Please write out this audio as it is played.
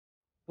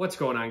What's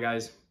going on,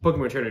 guys?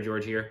 Pokemon Trainer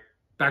George here,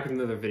 back with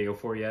another video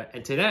for you.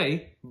 And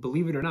today,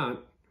 believe it or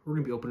not, we're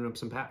gonna be opening up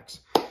some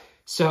packs.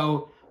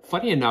 So,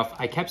 funny enough,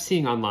 I kept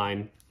seeing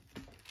online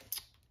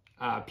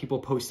people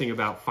posting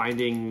about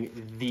finding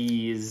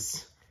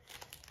these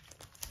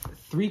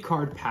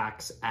 3-card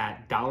packs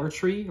at Dollar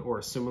Tree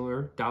or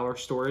similar dollar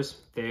stores.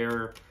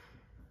 They're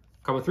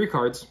come with 3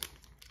 cards.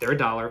 They're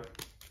 $1.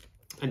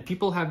 And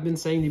people have been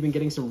saying they've been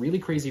getting some really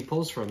crazy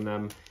pulls from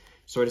them.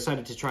 So I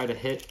decided to try to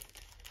hit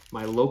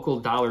my local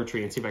Dollar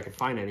Tree and see if I could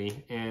find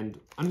any. And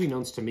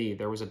unbeknownst to me,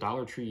 there was a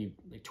Dollar Tree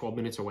like 12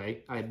 minutes away.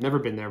 I had never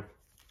been there.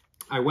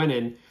 I went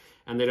in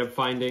and ended up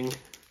finding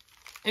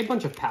a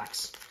bunch of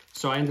packs.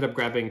 So I ended up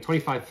grabbing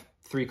 25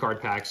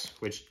 3-card packs,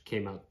 which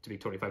came out to be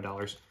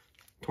 $25,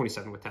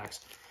 27 with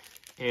tax.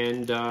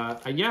 And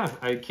yeah,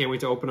 I can't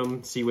wait to open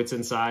them, see what's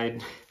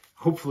inside,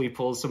 hopefully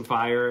pull some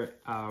fire,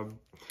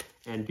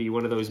 and be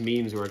one of those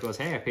memes where it goes,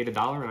 hey, I paid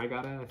 $1 and I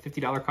got a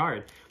 $50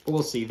 card. But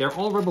we'll see. They're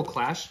all Rebel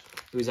Clash.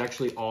 It was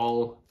actually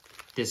all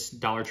this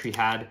Dollar Tree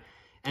had.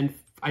 And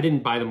I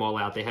didn't buy them all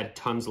out. They had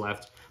tons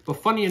left. But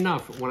funny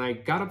enough, when I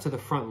got up to the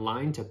front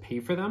line to pay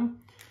for them,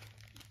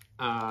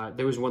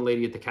 there was one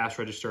lady at the cash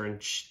register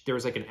and there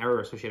was like an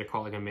error, so she had to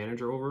call like a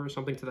manager over or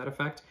something to that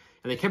effect.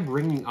 And they kept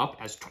bringing up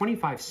as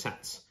 25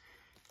 cents,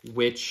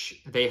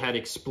 which they had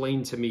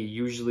explained to me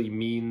usually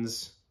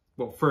means,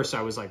 well, first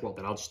I was like, well,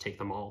 then I'll just take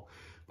them all.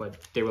 But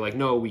they were like,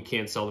 no, we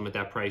can't sell them at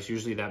that price.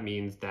 Usually that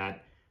means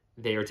that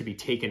they are to be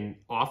taken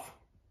off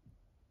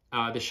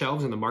the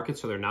shelves in the market,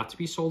 so they're not to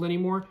be sold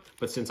anymore.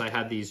 But since I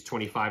had these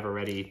 25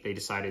 already, they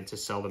decided to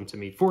sell them to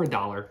me for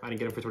 $1. I didn't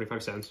get them for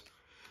 25 cents.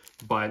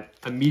 But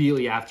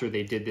immediately after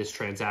they did this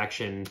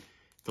transaction,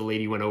 the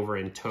lady went over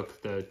and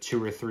took the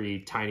 2 or 3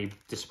 tiny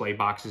display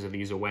boxes of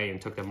these away and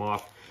took them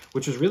off,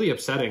 which was really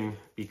upsetting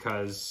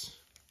because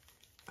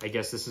I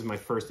guess this is my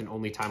first and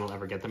only time I'll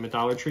ever get them at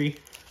Dollar Tree.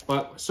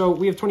 But so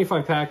we have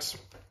 25 packs,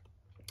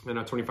 and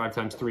not 25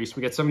 times 3, so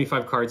we got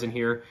 75 cards in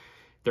here.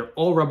 They're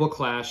all Rebel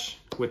Clash,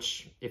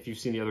 which if you've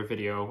seen the other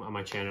video on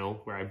my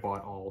channel where I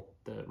bought all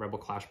the Rebel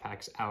Clash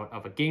packs out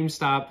of a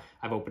GameStop,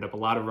 I've opened up a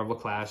lot of Rebel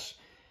Clash.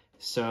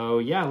 So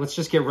yeah, let's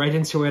just get right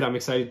into it. I'm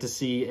excited to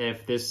see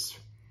if this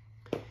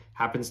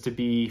happens to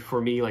be for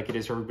me like it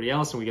is for everybody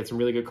else, and we get some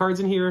really good cards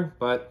in here.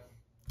 But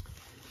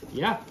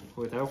yeah,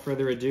 without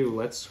further ado,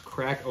 let's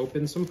crack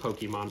open some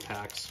Pokemon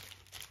packs.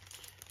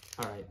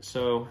 All right,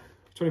 so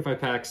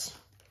 25 packs.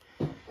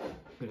 I'm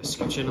gonna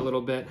scooch in a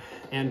little bit.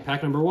 And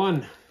pack number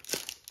 1.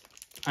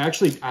 I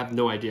actually have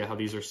no idea how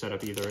these are set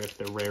up either, if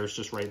the rare's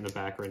just right in the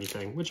back or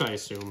anything, which I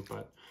assume,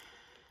 but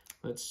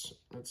let's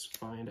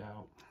find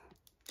out.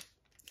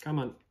 Come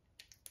on.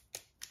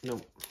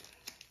 Nope.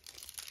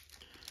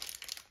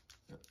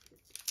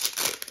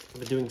 I've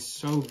been doing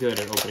so good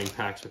at opening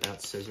packs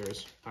without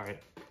scissors. All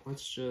right,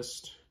 let's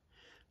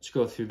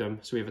go through them.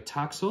 So we have a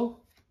Toxel,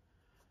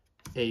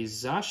 a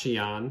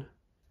Zacian,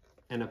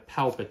 and a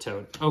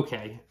Palpitoad.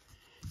 Okay,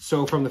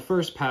 so from the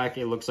first pack,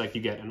 it looks like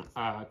you get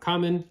a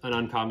common, an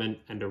uncommon,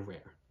 and a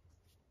rare,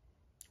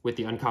 with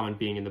the uncommon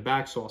being in the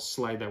back. So I'll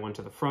slide that one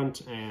to the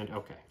front, and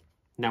okay,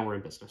 now we're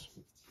in business.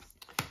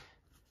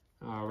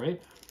 All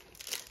right,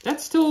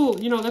 that's still,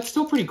 that's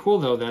still pretty cool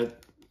though. That,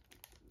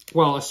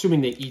 well,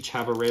 assuming they each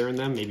have a rare in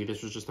them, maybe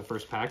this was just the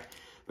first pack,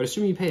 but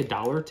assuming you pay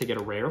 $1 to get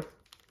a rare,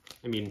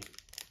 I mean,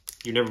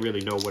 you never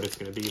really know what it's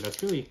going to be.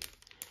 That's really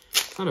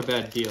not a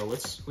bad deal.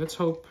 Let's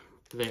hope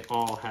they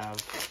all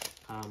have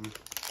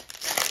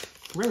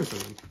rares in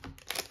them.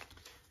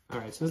 All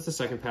right, so this is the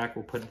second pack.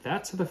 We'll put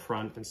that to the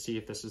front and see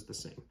if this is the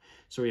same.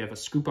 So we have a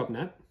Scoop Up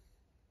Net,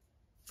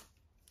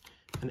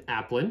 an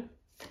Applin,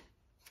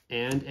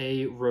 and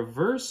a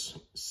Reverse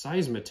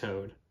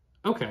Seismitoad.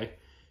 Okay,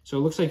 so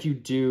it looks like you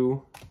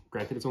do,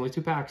 granted it's only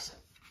 2 packs,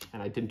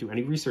 and I didn't do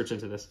any research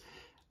into this,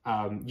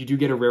 you do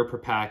get a rare per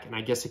pack, and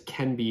I guess it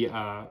can be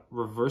a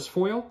reverse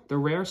foil, the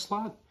rare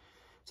slot.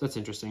 So that's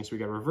interesting. So we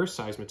got a Reverse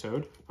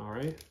Seismitoad. All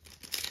right.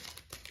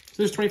 So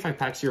there's 25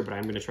 packs here, but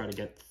I'm going to try to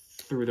get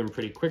through them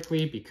pretty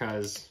quickly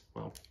because,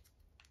 well,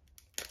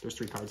 there's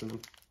 3 cards in them.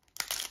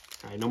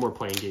 All right, no more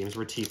playing games.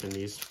 We're teething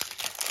these.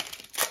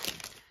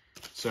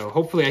 So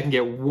hopefully I can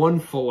get one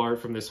full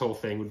art from this whole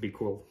thing. Would be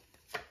cool.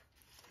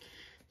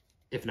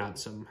 If not,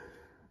 some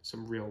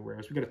real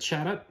rares. We got a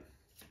Chatot,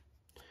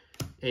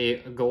 a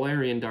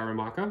Galarian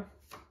Darumaka,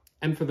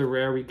 and for the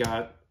rare we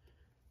got,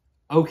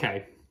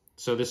 okay,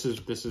 so this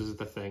is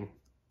the thing.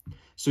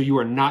 So you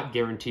are not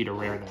guaranteed a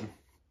rare then,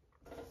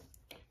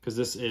 because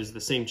this is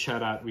the same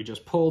Chatot we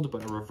just pulled,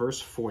 but a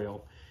reverse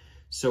foil.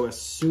 So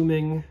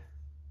assuming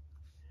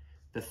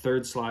the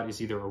 3rd slot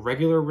is either a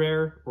regular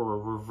rare or a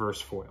reverse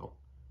foil.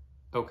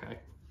 Okay.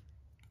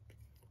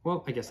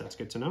 Well, I guess that's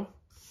good to know.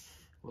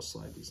 We'll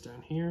slide these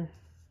down here.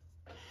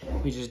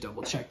 Let me just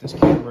double check this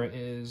camera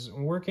is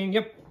working.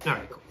 Yep. All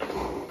right,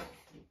 cool.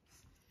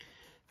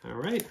 All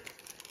right.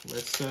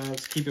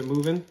 Let's keep it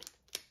moving.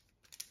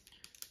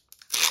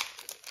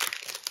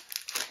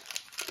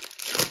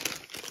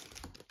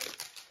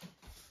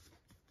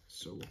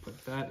 So we'll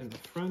put that in the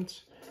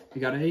front.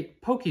 We got a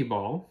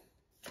Pokeball,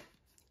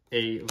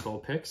 a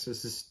Vulpix.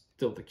 This is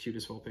Still the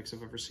cutest Vulpix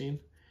I've ever seen.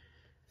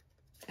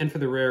 And for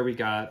the rare, we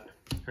got,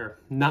 or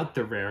not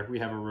the rare, we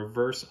have a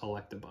reverse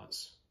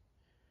Electabuzz.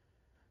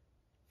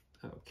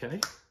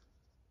 Okay.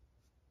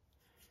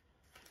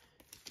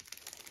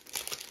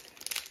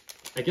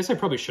 I guess I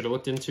probably should have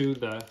looked into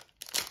the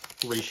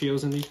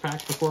ratios in these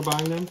packs before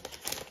buying them.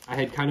 I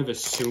had kind of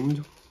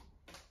assumed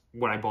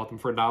when I bought them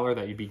for $1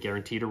 that you'd be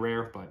guaranteed a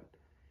rare, but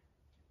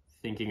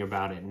thinking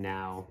about it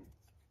now,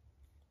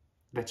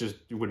 that just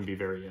wouldn't be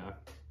very,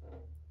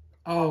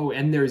 Oh,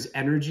 and there's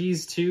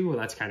energies too? Well,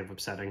 that's kind of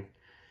upsetting.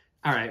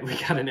 All right, we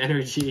got an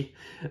energy,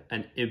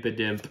 an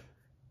Impidimp,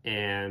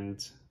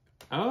 and,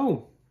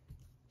 oh.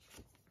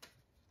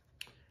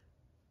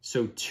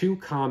 So 2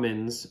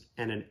 commons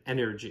and an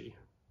energy.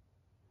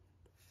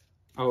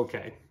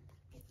 Okay.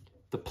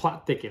 The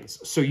plot thickens.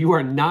 So you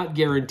are not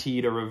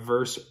guaranteed a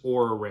reverse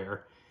or a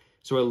rare.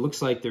 So it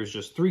looks like there's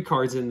just 3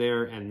 cards in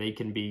there, and they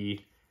can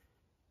be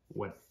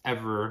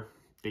whatever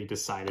they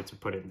decided to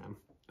put in them.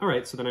 All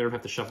right, so then I don't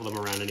have to shuffle them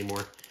around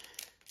anymore.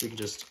 We can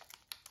just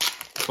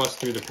bust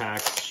through the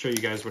packs, show you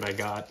guys what I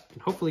got, and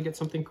hopefully get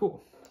something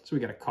cool. So we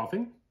got a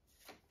Coughing,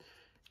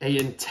 a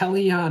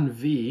Inteleon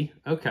V.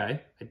 Okay,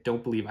 I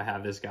don't believe I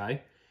have this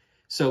guy.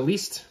 So at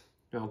least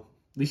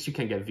you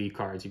can get V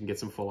cards. You can get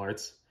some full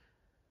arts.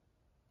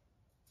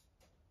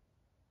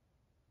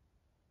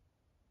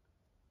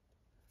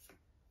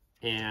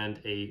 And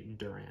a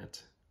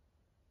Durant.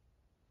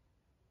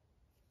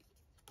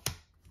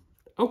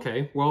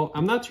 Okay, well,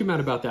 I'm not too mad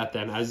about that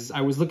then, as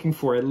I was looking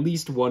for at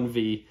least 1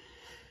 V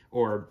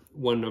or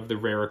one of the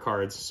rarer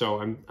cards, so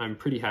I'm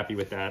pretty happy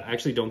with that. I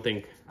actually don't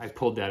think I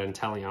pulled that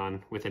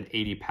Inteleon within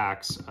 80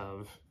 packs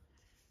of,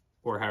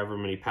 or however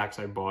many packs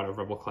I bought of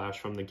Rebel Clash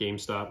from the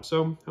GameStop,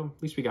 so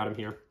at least we got him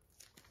here.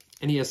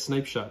 And he has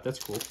Snipe Shot, that's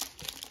cool.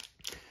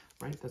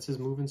 Right, that's his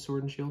move in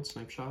Sword and Shield,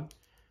 Snipe Shot,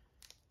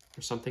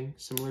 or something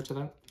similar to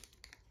that.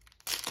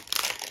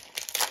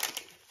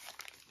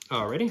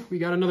 Alrighty, we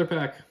got another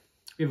pack.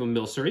 We have a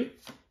Milcery,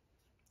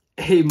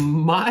 a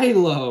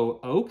Milo,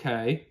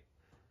 okay.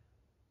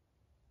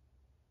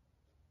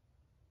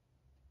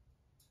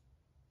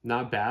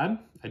 Not bad.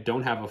 I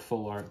don't have a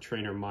full art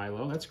trainer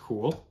Milo, that's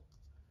cool.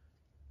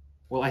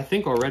 Well, I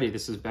think already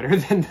this is better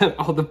than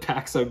all the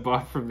packs I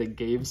bought from the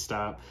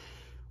GameStop,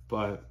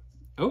 but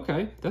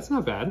okay, that's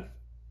not bad.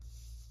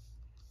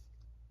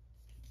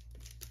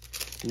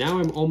 Now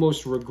I'm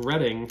almost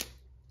regretting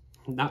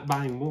not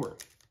buying more.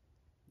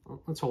 Well,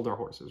 let's hold our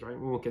horses, right?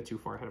 We won't get too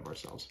far ahead of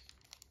ourselves.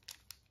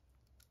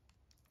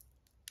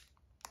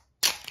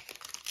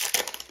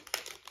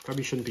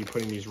 Probably shouldn't be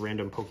putting these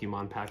random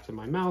Pokemon packs in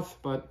my mouth,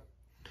 but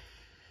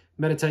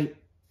Meditite,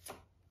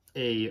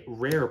 a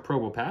rare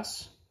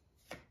Probopass,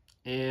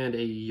 and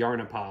a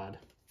Yarnapod.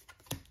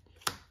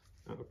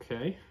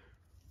 Okay.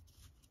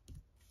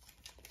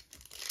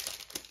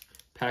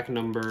 Pack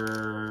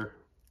number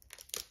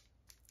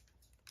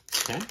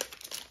 10.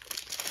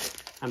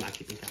 I'm not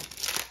keeping count.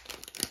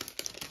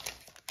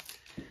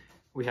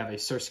 We have a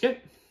Surskit,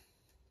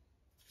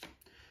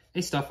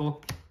 a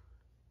Stuffle,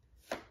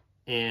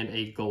 and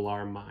a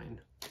Galar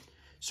Mine.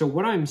 So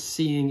what I'm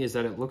seeing is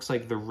that it looks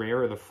like the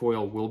rare or the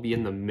foil will be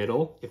in the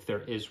middle if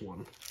there is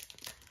one.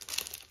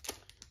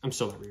 I'm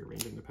still not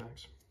rearranging the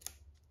packs.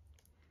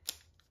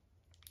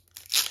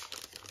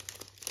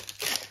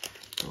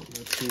 Oh,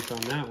 no teeth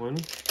on that one.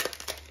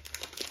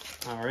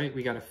 All right,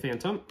 we got a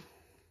Phantom,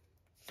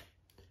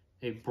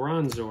 a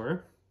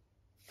Bronzor,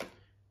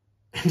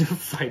 and a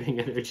Fighting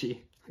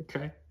Energy.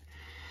 Okay.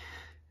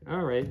 All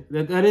right.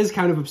 That is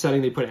kind of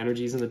upsetting they put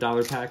energies in the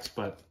 $1 packs,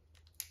 but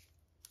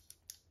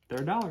they're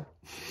 $1.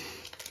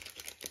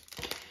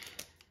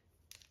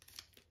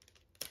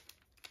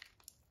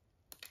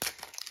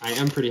 I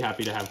am pretty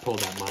happy to have pulled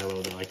that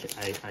Milo, though.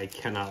 I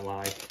cannot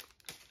lie.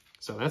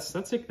 So that's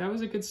it. That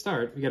was a good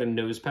start. We got a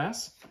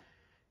Nosepass,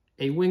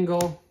 a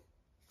Wingull,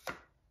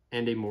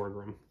 and a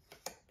Morgrem.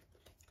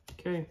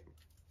 Okay.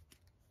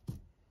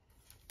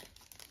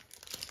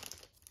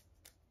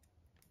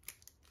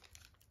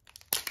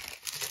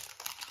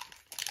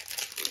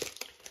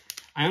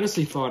 I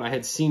honestly thought I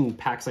had seen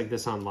packs like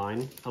this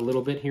online a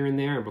little bit here and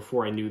there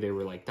before I knew they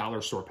were like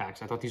dollar store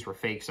packs. I thought these were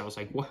fakes. I was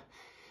like, what?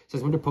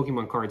 Since when do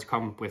Pokemon cards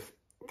come with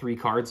 3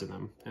 cards in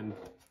them? And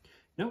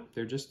no,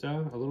 they're just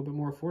a little bit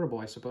more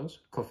affordable, I suppose.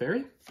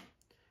 Clefairy,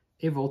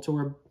 a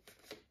Voltorb,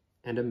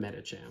 and a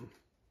Medicham.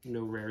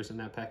 No rares in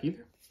that pack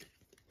either.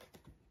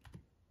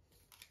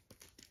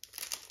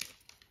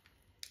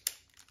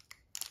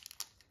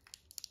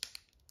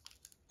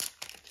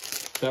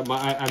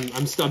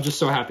 I'm just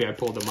so happy I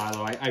pulled the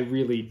Milo. I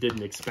really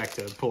didn't expect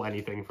to pull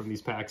anything from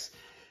these packs.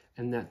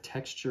 And that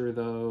texture,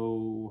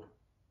 though...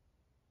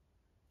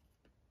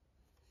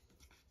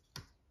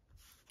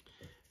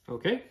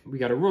 Okay, we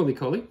got a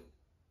Roly-Poly,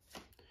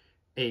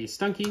 a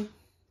Stunky,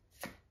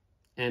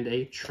 and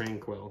a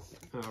Tranquil.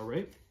 All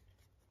right.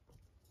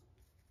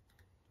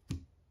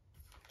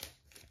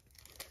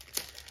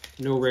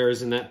 No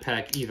rares in that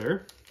pack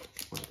either.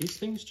 Well, these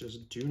things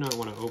just do not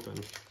want to open.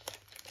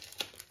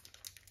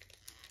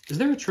 Is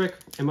there a trick?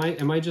 Am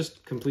I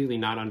just completely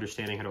not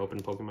understanding how to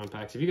open Pokemon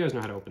packs? If you guys know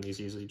how to open these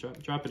easily,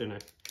 drop it in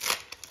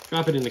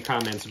the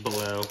comments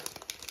below.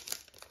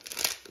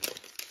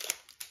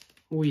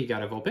 We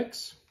got a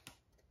Vulpix,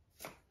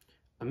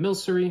 a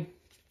Milcery,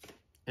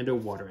 and a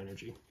Water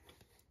Energy.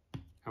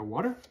 A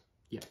water?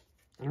 Yeah.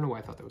 I don't know why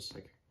I thought that was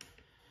psychic.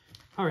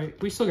 All right,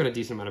 we still got a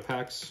decent amount of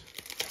packs.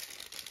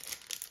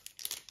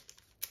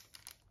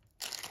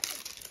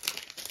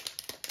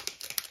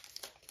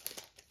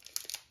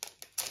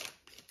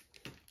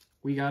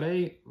 We got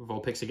a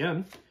Vulpix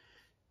again,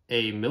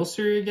 a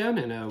Milcery again,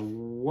 and a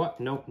what?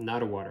 Nope,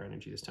 not a Water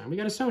Energy this time. We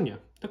got a Sonia.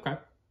 Okay.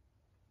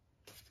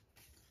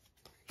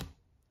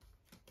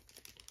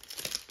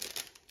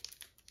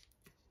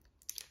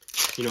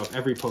 You know, if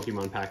every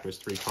Pokemon pack was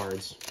 3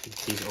 cards,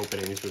 these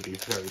openings would be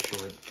very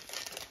short.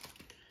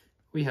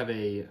 We have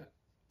a,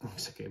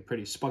 looks like a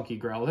pretty spunky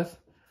Growlithe,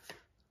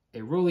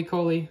 a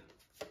Roly-Poly,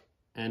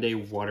 and a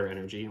Water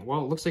Energy.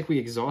 Well, it looks like we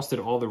exhausted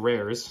all the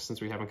rares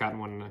since we haven't gotten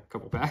one in a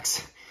couple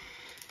packs.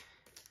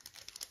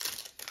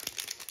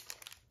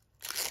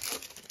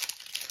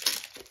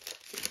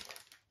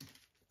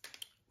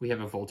 We have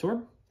a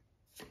Voltorb,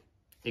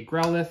 a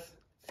Growlithe,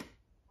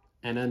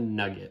 and a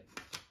Nugget.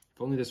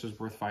 If only this was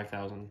worth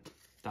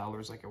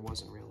 $5,000 like it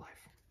was in real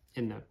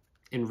life.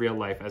 In real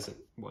life as it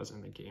was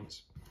in the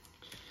games.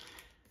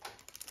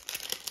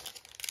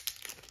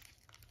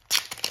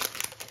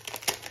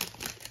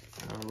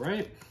 All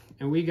right,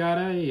 and we got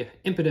a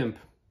Impidimp,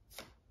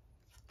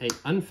 a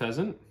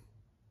Unfezant,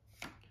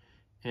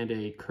 and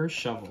a Curse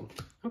Shovel.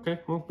 Okay,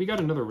 well, we got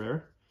another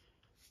rare.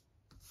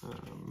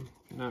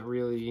 Not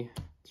really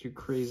too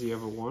crazy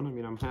of a one. I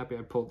mean, I'm happy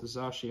I pulled the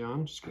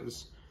Zacian just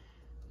because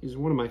he's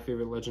one of my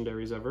favorite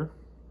legendaries ever.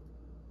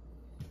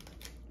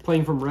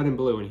 Playing from Red and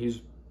Blue, and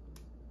he's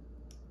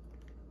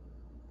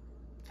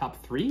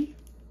top 3?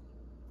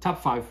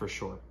 Top 5 for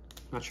sure.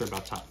 Not sure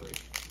about top 3.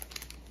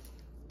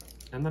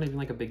 I'm not even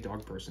like a big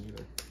dog person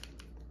either.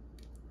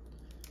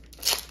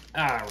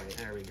 All right,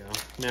 there we go.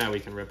 Now we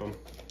can rip them.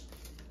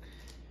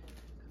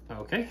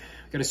 Okay,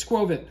 got a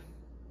Skwovet.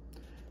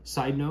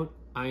 Side note,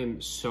 I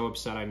am so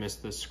upset I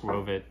missed the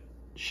Skwovet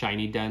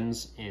shiny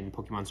dens in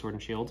Pokemon Sword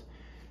and Shield.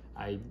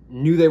 I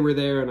knew they were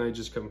there and I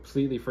just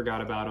completely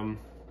forgot about them.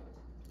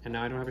 And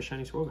now I don't have a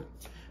shiny Skwovet.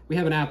 We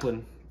have an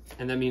Applin,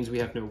 and that means we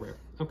have no rare.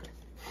 Okay.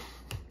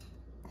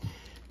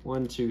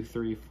 1, 2,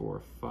 3,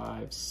 4,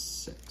 5,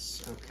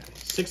 6. Okay,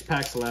 6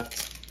 packs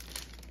left.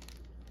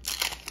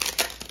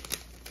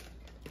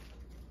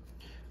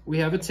 We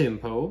have a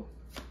Timpo.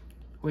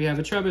 We have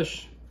a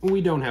Trubbish. We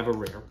don't have a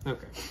rare.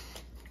 Okay.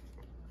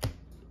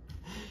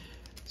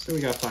 So we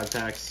got 5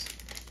 packs.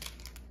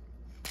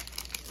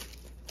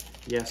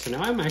 Yeah, so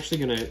now I'm actually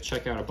going to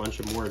check out a bunch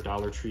of more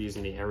Dollar Trees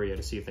in the area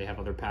to see if they have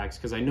other packs.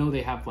 Because I know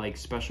they have like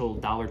special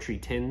Dollar Tree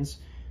tins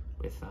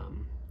with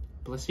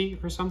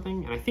Blissey or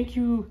something. And I think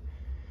you,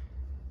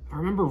 if I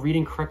remember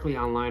reading correctly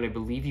online, I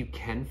believe you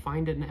can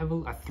find a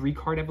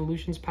 3-card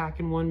Evolutions pack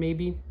in one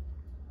maybe.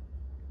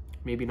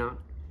 Maybe not.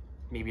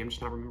 Maybe I'm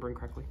just not remembering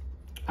correctly.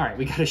 All right,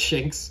 we got a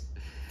Shinx.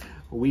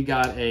 We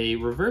got a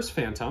Reverse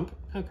Phantump.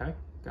 Okay,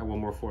 got one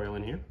more foil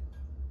in here.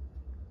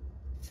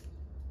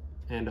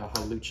 And a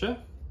Hawlucha.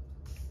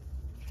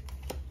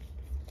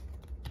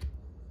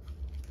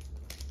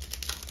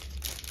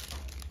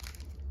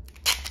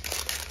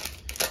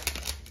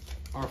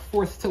 Our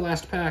 4th to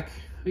last pack,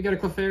 we got a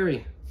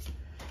Clefairy.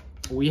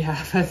 We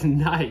have a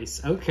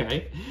nice,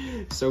 okay.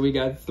 So we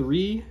got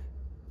 2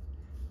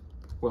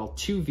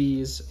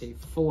 Vs, a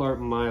Full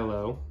Art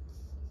Milo.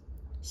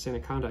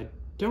 Sandaconda, I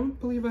don't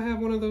believe I have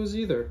one of those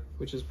either,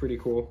 which is pretty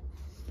cool.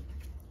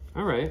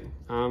 All right,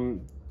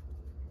 I'm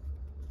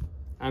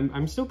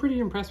still pretty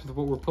impressed with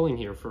what we're pulling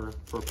here for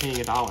paying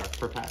 $1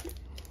 per pack.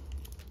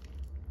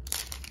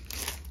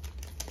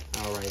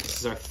 All right, this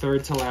is our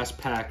 3rd to last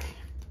pack.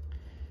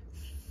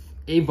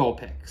 A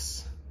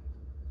Vulpix,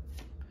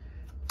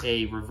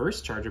 a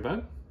Reverse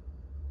Charjabug,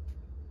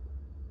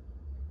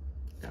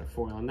 got a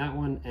foil on that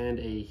one, and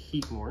a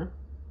Heatmore.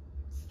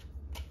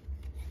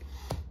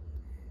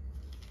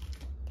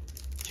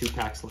 2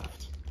 packs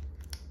left.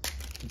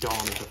 Dawn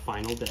of the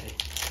final day.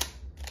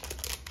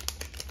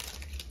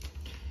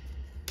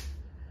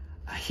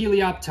 A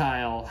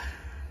Helioptile,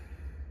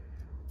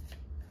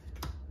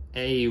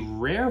 a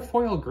rare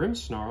foil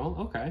Grimmsnarl.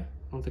 Okay, I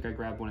don't think I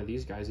grabbed one of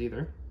these guys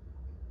either.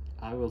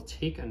 I will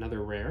take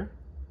another rare.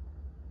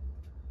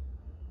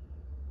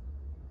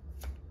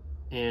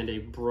 And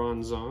a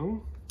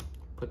Bronzong.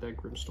 Put that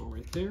Grimmsnarl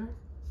right there.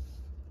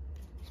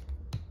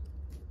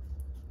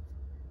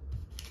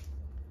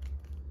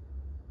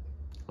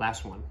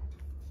 Last one.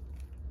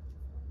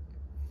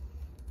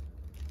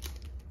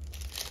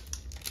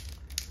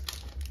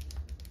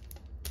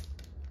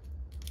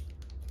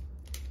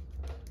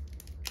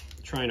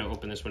 Trying to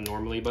open this one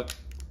normally, but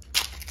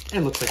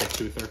it looks like a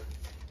Toother.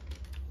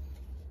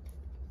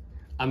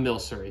 A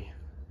Milcery.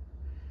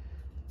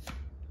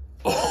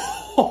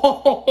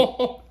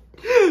 Oh,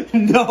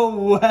 no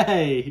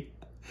way.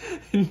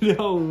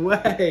 No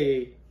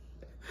way.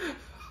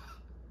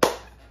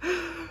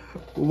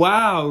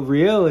 Wow,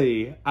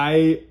 really?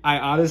 I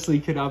honestly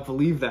cannot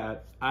believe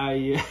that.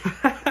 A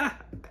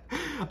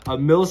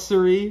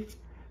Milcery,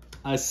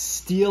 a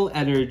Steel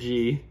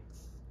Energy,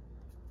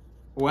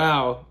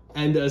 wow,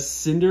 and a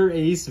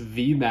Cinderace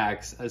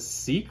VMAX, a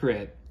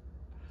secret.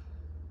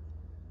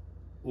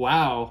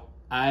 Wow,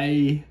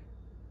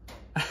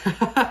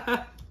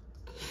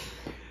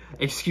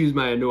 excuse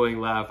my annoying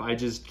laugh. I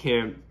just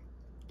can't.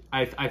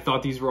 I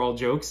thought these were all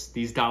jokes,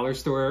 these Dollar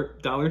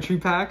Tree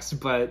packs,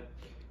 but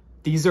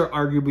these are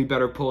arguably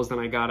better pulls than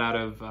I got out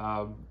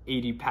of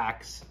 80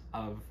 packs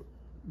of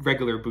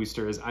regular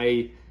boosters.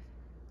 I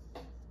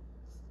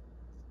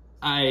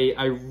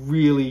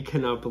really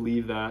cannot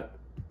believe that.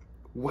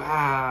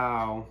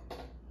 Wow.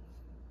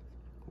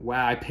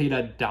 Wow, I paid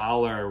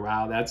 $1.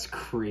 Wow, that's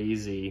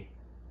crazy.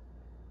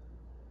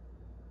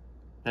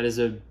 That is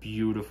a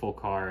beautiful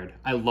card.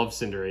 I love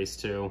Cinderace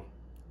too.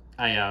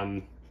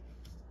 I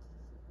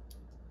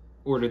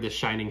ordered the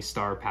Shining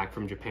Star pack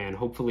from Japan.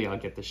 Hopefully I'll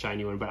get the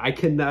shiny one, but I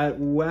cannot.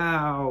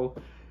 Wow.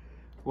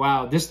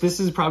 Wow, this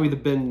has probably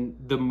been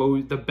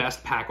the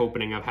best pack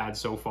opening I've had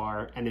so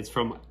far, and it's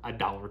from a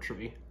Dollar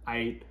Tree.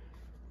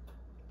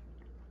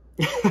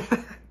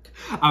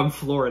 I'm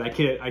floored. I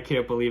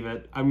can't believe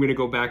it. I'm gonna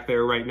go back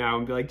there right now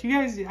and be like, do you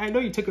guys, I know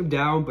you took them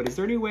down, but is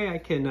there any way I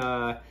can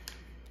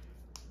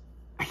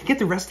get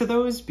the rest of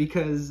those,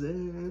 because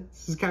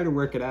this is kind of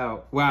working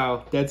out.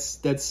 Wow, that's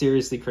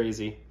seriously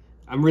crazy.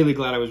 I'm really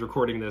glad I was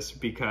recording this,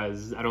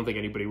 because I don't think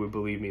anybody would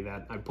believe me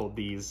that I pulled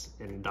these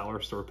in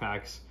dollar store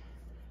packs.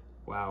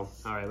 Wow.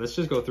 All right, let's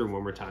just go through them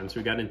one more time. So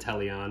we got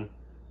Inteleon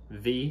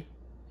V,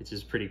 which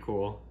is pretty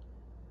cool.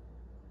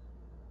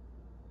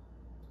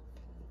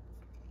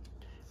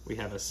 We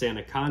have a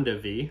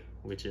Sandaconda V,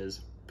 which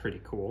is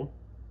pretty cool.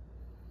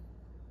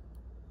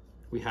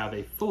 We have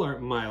a Full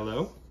Art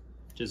Milo,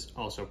 which is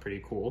also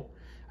pretty cool.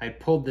 I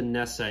pulled the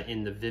Nessa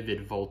in the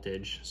Vivid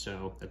Voltage,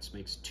 so that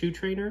makes 2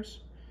 trainers,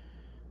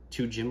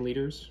 2 gym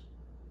leaders,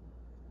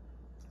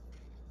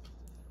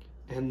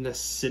 and the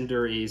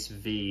Cinderace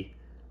V.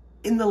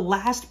 In the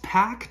last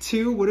pack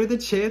too? What are the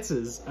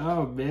chances?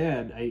 Oh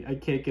man, I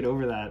can't get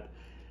over that.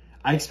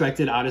 I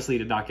expected, honestly,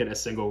 to not get a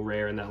single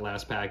rare in that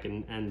last pack,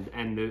 and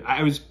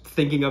I was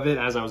thinking of it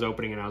as I was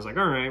opening, and I was like,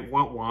 all right,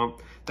 womp womp.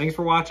 Thanks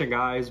for watching,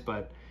 guys,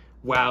 but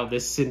wow,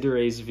 this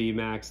Cinderace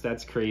VMAX,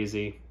 that's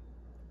crazy.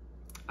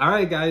 All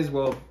right, guys,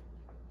 well,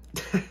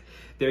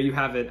 there you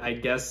have it. I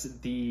guess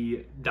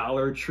the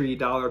Dollar Tree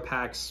dollar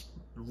packs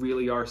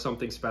really are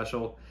something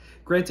special.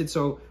 Granted,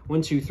 so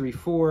 1, 2, 3,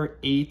 4,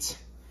 8,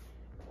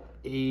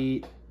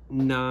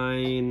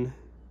 9.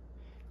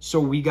 So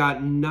we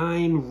got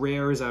 9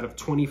 rares out of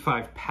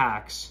 25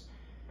 packs.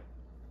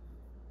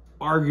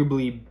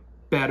 Arguably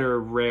better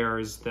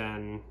rares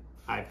than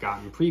I've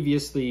gotten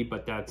previously,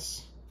 but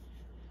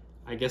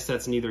I guess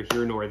that's neither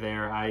here nor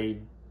there.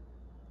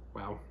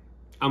 Wow,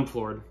 I'm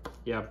floored.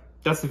 Yeah,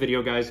 that's the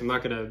video, guys. I'm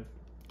not gonna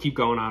keep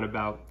going on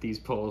about these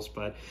pulls,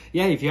 but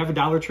yeah, if you have a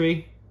Dollar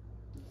Tree,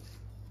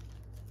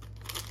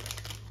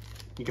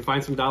 you can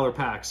find some dollar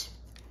packs.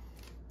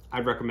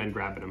 I'd recommend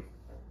grabbing them.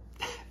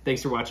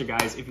 Thanks for watching,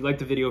 guys. If you liked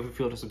the video, feel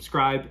free to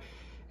subscribe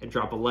and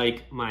drop a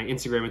like. My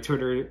Instagram and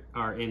Twitter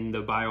are in the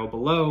bio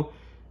below.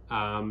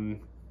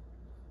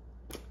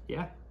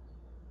 Yeah,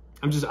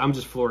 I'm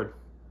just floored.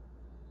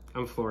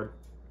 I'm floored.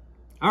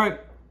 All right,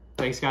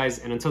 thanks, guys,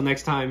 and until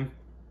next time,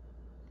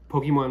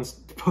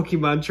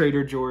 Pokemon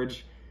Trader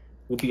George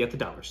will be at the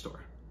dollar store.